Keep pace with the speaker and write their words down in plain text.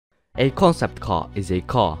A concept car is a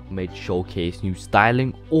car made to showcase new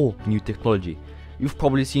styling or new technology. You've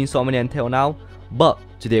probably seen so many until now, but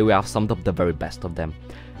today we have summed up the very best of them.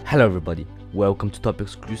 Hello everybody, welcome to Top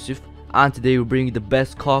Exclusive, and today we bring you the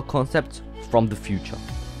best car concepts from the future.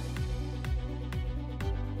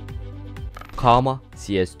 Karma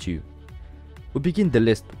CS2. We begin the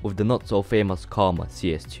list with the not so famous Karma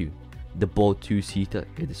CS2. The bold two-seater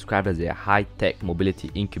is described as a high-tech mobility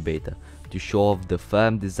incubator to show off the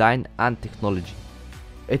firm design and technology.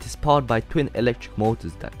 It is powered by twin electric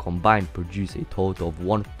motors that combined produce a total of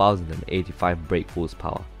 1085 brake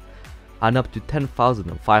horsepower and up to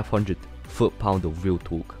 10,500 foot-pound of real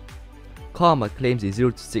torque. Karma claims a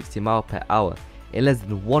 0 to 60 mph in less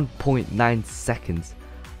than 1.9 seconds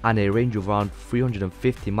and a range of around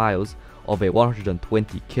 350 miles of a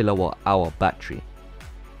 120 kWh battery.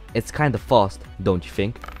 It's kinda fast, don't you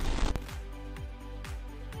think?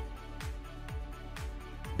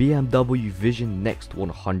 BMW Vision Next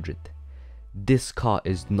 100. This car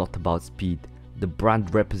is not about speed. The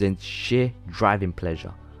brand represents sheer driving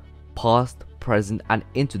pleasure, past, present and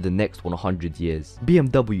into the next 100 years.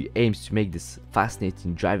 BMW aims to make this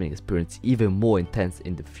fascinating driving experience even more intense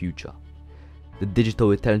in the future. The digital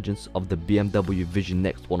intelligence of the BMW Vision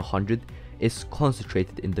Next 100 is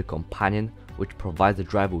concentrated in the companion, which provides the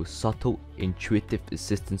driver with subtle, intuitive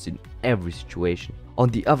assistance in every situation. On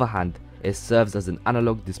the other hand, it serves as an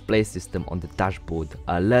analog display system on the dashboard,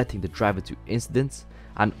 alerting the driver to incidents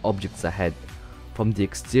and objects ahead. From the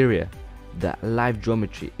exterior, the live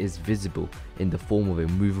geometry is visible in the form of a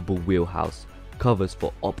movable wheelhouse, covers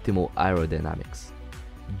for optimal aerodynamics.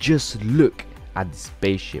 Just look at the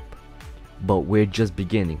spaceship. But we're just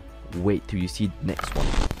beginning, wait till you see the next one.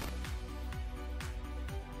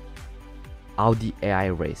 Audi AI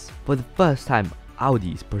Race. For the first time,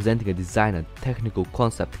 Audi is presenting a design and technical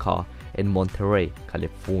concept car in Monterey,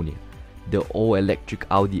 California. The all-electric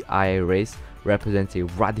Audi AI Race represents a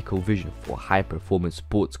radical vision for a high-performance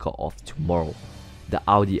sports car of tomorrow. The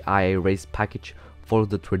Audi AI Race package follows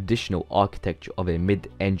the traditional architecture of a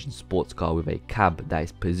mid-engine sports car with a cab that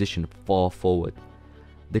is positioned far forward.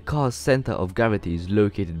 The car's center of gravity is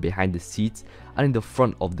located behind the seats and in the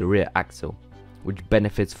front of the rear axle, which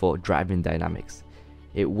benefits for driving dynamics.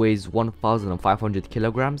 It weighs 1,500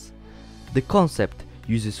 kilograms. The concept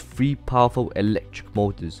uses 3 powerful electric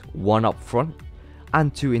motors, 1 up front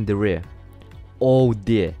and 2 in the rear. Oh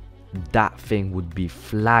dear, that thing would be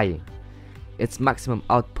flying. Its maximum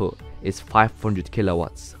output is 500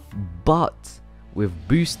 kilowatts, but with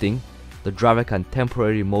boosting, the driver can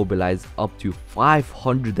temporarily mobilize up to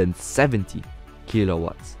 570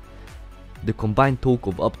 kilowatts. The combined torque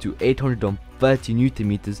of up to 830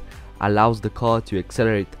 Nm allows the car to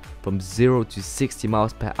accelerate from 0 to 60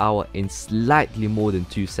 mph in slightly more than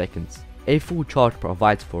 2 seconds. A full charge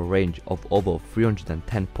provides for a range of over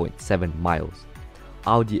 310.7 miles.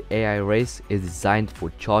 Audi AI Race is designed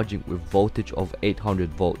for charging with voltage of 800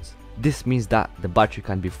 volts. This means that the battery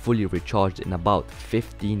can be fully recharged in about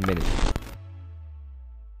 15 minutes.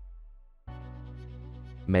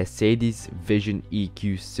 Mercedes Vision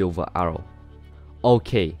EQ Silver Arrow.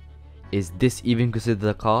 Okay, is this even considered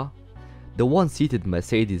a car? The one-seated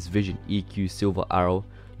Mercedes Vision EQ Silver Arrow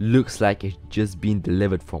looks like it's just been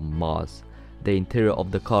delivered from Mars. The interior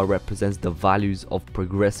of the car represents the values of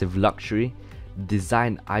progressive luxury. The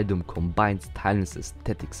design item combines timeless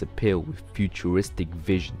aesthetics appeal with futuristic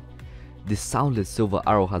vision. This soundless Silver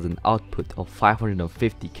Arrow has an output of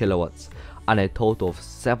 550 kilowatts and a total of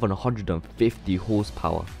 750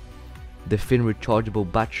 horsepower. The thin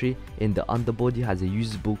rechargeable battery in the underbody has a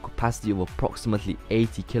usable capacity of approximately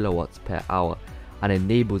 80 kilowatts per hour and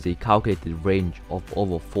enables a calculated range of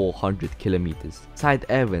over 400 kilometers. Side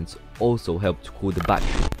air vents also help to cool the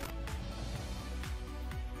battery.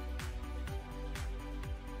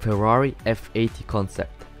 Ferrari F80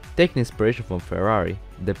 concept. Taking inspiration from Ferrari,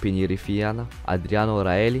 the Pininfarina Adriano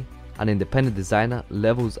Raeli, an independent designer,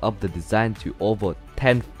 levels up the design to over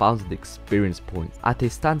 10,000 experience points. At a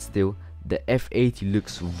standstill, the F80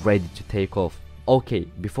 looks ready to take off. Okay,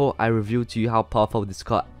 before I reveal to you how powerful this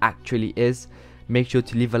car actually is, make sure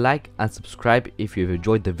to leave a like and subscribe if you've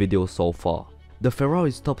enjoyed the video so far. The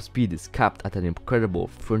Ferrari's top speed is capped at an incredible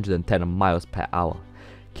 310 miles per hour.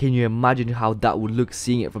 Can you imagine how that would look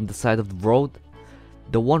seeing it from the side of the road?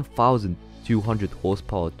 The 1,200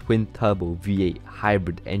 horsepower twin-turbo V8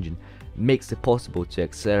 hybrid engine makes it possible to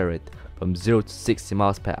accelerate from 0 to 60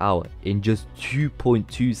 miles per hour in just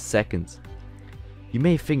 2.2 seconds. You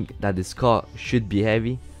may think that this car should be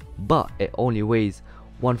heavy, but it only weighs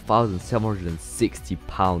 1,760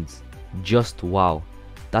 pounds. Just wow,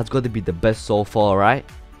 that's got to be the best so far, right?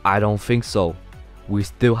 I don't think so. we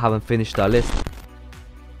still haven't finished our list.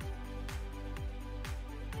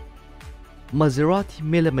 Maserati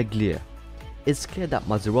Mille Miglia. It's clear that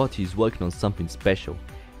Maserati is working on something special.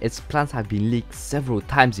 Its plans have been leaked several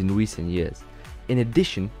times in recent years. In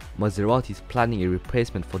addition, Maserati is planning a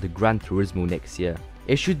replacement for the Gran Turismo next year.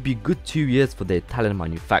 It should be good 2 years for the Italian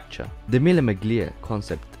manufacturer. The Mille Miglia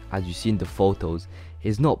concept, as you see in the photos,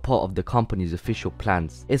 is not part of the company's official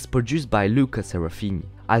plans. It's produced by Luca Serafini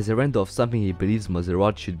as a render of something he believes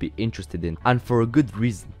Maserati should be interested in, and for a good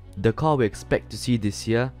reason. The car we expect to see this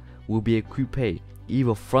year will be a coupe,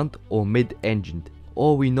 either front or mid-engined.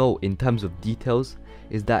 All we know in terms of details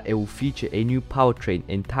is that it will feature a new powertrain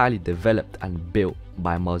entirely developed and built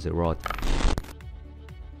by Maserati.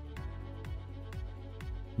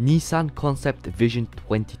 Nissan Concept Vision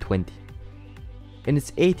 2020. In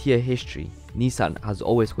its 8-year history, Nissan has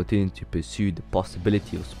always continued to pursue the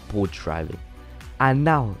possibility of sports driving, and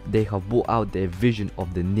now they have brought out their vision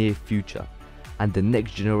of the near future and the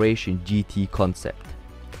next generation GT concept.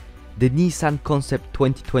 The Nissan Concept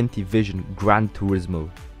 2020 Vision Gran Turismo.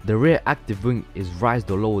 The rear active wing is raised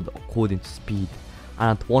or lowered according to speed,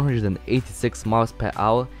 and at 186 miles per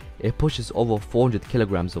hour, it pushes over 400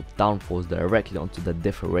 kilograms of downforce directly onto the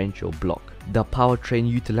differential block. The powertrain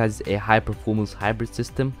utilizes a high-performance hybrid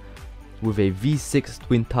system with a V6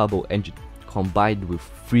 twin-turbo engine combined with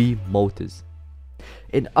 3 motors.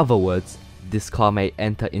 In other words, this car may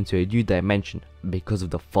enter into a new dimension because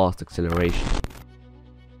of the fast acceleration.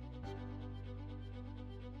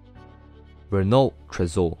 Renault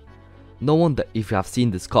Trezor. No wonder if you have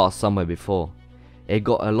seen this car somewhere before. It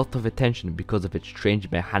got a lot of attention because of its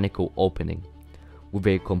strange mechanical opening. With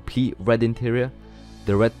a complete red interior,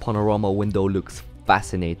 the red panorama window looks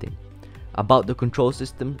fascinating. About the control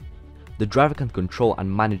system, the driver can control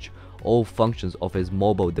and manage all functions of his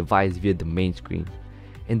mobile device via the main screen.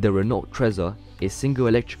 In the Renault Trezor, a single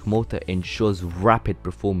electric motor ensures rapid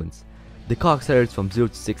performance. The car accelerates from 0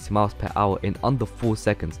 to 60 miles per hour in under 4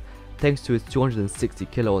 seconds thanks to its 260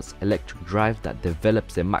 kilowatts electric drive that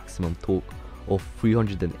develops a maximum torque of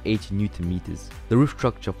 380 Newton meters. The roof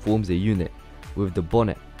structure forms a unit with the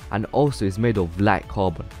bonnet and also is made of light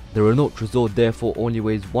carbon. The Renault Trezor therefore only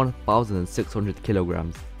weighs 1,600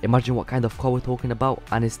 kilograms. Imagine what kind of car we're talking about,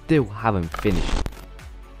 and it still haven't finished.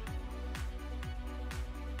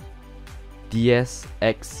 DS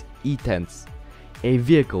X E-Tense. A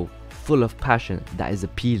vehicle full of passion that is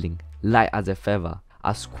appealing, light as a feather,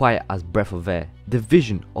 as quiet as breath of air. The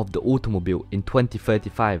vision of the automobile in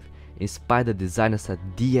 2035 inspired the designers at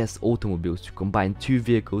DS Automobiles to combine 2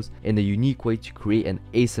 vehicles in a unique way to create an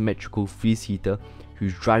asymmetrical 3-seater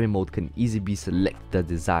whose driving mode can easily be selected as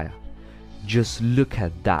desired. Just look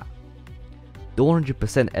at that. The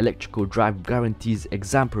 100% electrical drive guarantees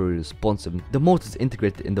exemplary responsiveness. The motors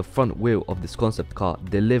integrated in the front wheel of this concept car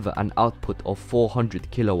deliver an output of 400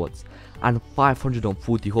 kilowatts and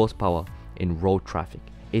 540 horsepower in road traffic.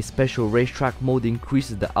 A special racetrack mode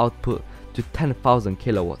increases the output to 10,000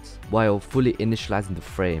 kilowatts while fully initializing the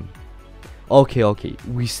frame. Okay,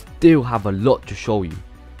 we still have a lot to show you,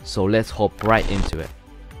 so let's hop right into it.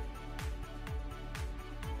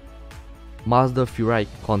 Mazda Furai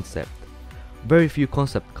concept. Very few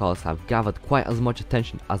concept cars have gathered quite as much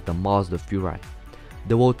attention as the Mazda Furai.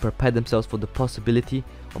 The world prepared themselves for the possibility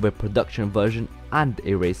of a production version and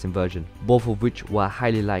a racing version, both of which were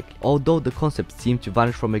highly likely. Although the concept seemed to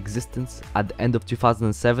vanish from existence at the end of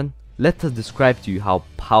 2007, let us describe to you how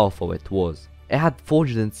powerful it was. It had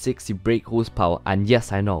 460 brake horsepower, and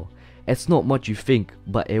yes, I know, it's not much you think,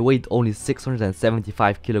 but it weighed only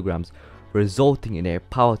 675 kilograms, resulting in a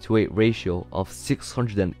power to weight ratio of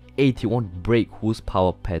 681 brake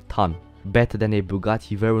horsepower per ton. Better than a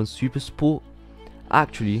Bugatti Veyron Super Sport?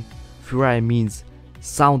 Actually, Furai means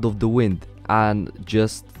sound of the wind, and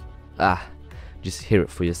just hear it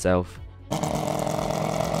for yourself.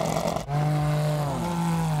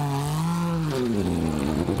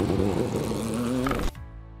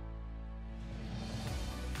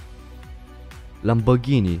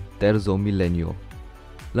 Lamborghini Terzo Millennio.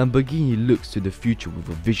 Lamborghini looks to the future with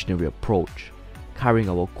a visionary approach, carrying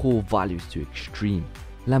our core values to extreme.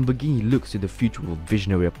 Lamborghini looks to the future with a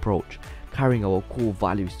visionary approach, carrying our core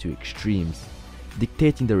values to extremes.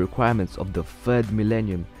 Dictating the requirements of the 3rd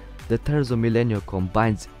millennium, the Terzo Millennio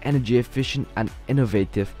combines energy efficient and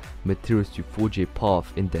innovative materials to forge a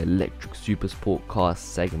path in the electric supersport car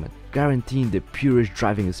segment, guaranteeing the purest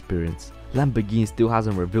driving experience. Lamborghini still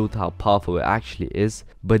hasn't revealed how powerful it actually is,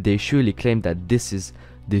 but they surely claim that this is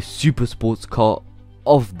the super sports car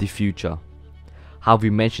of the future. Have we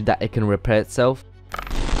mentioned that it can repair itself?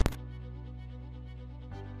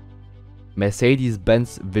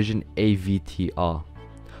 Mercedes-Benz Vision AVTR.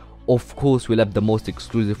 Of course, we'll have the most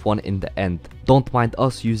exclusive one in the end. Don't mind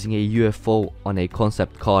us using a UFO on a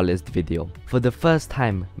concept car list video. For the first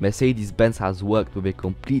time, Mercedes-Benz has worked with a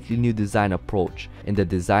completely new design approach in the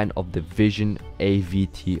design of the Vision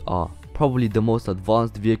AVTR. Probably the most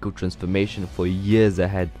advanced vehicle transformation for years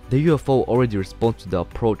ahead. The UFO already responds to the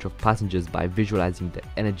approach of passengers by visualizing the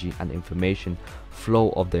energy and information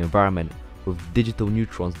flow of the environment with digital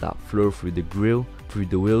neutrons that flow through the grille, through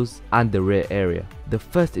the wheels and the rear area. The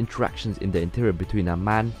first interactions in the interior between a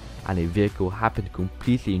man and a vehicle happen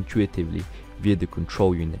completely intuitively via the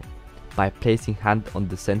control unit. By placing hand on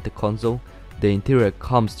the center console, the interior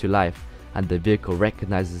comes to life and the vehicle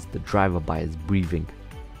recognizes the driver by his breathing.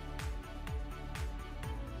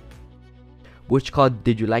 Which car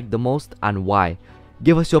did you like the most and why?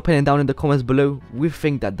 Give us your opinion down in the comments below. We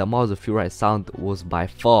think that the Mazda Furai sound was by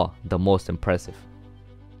far the most impressive.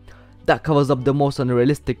 That covers up the most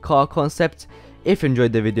unrealistic car concepts. If you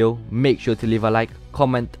enjoyed the video, make sure to leave a like,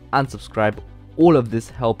 comment and subscribe. All of this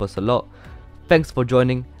helps us a lot. Thanks for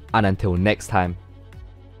joining and until next time.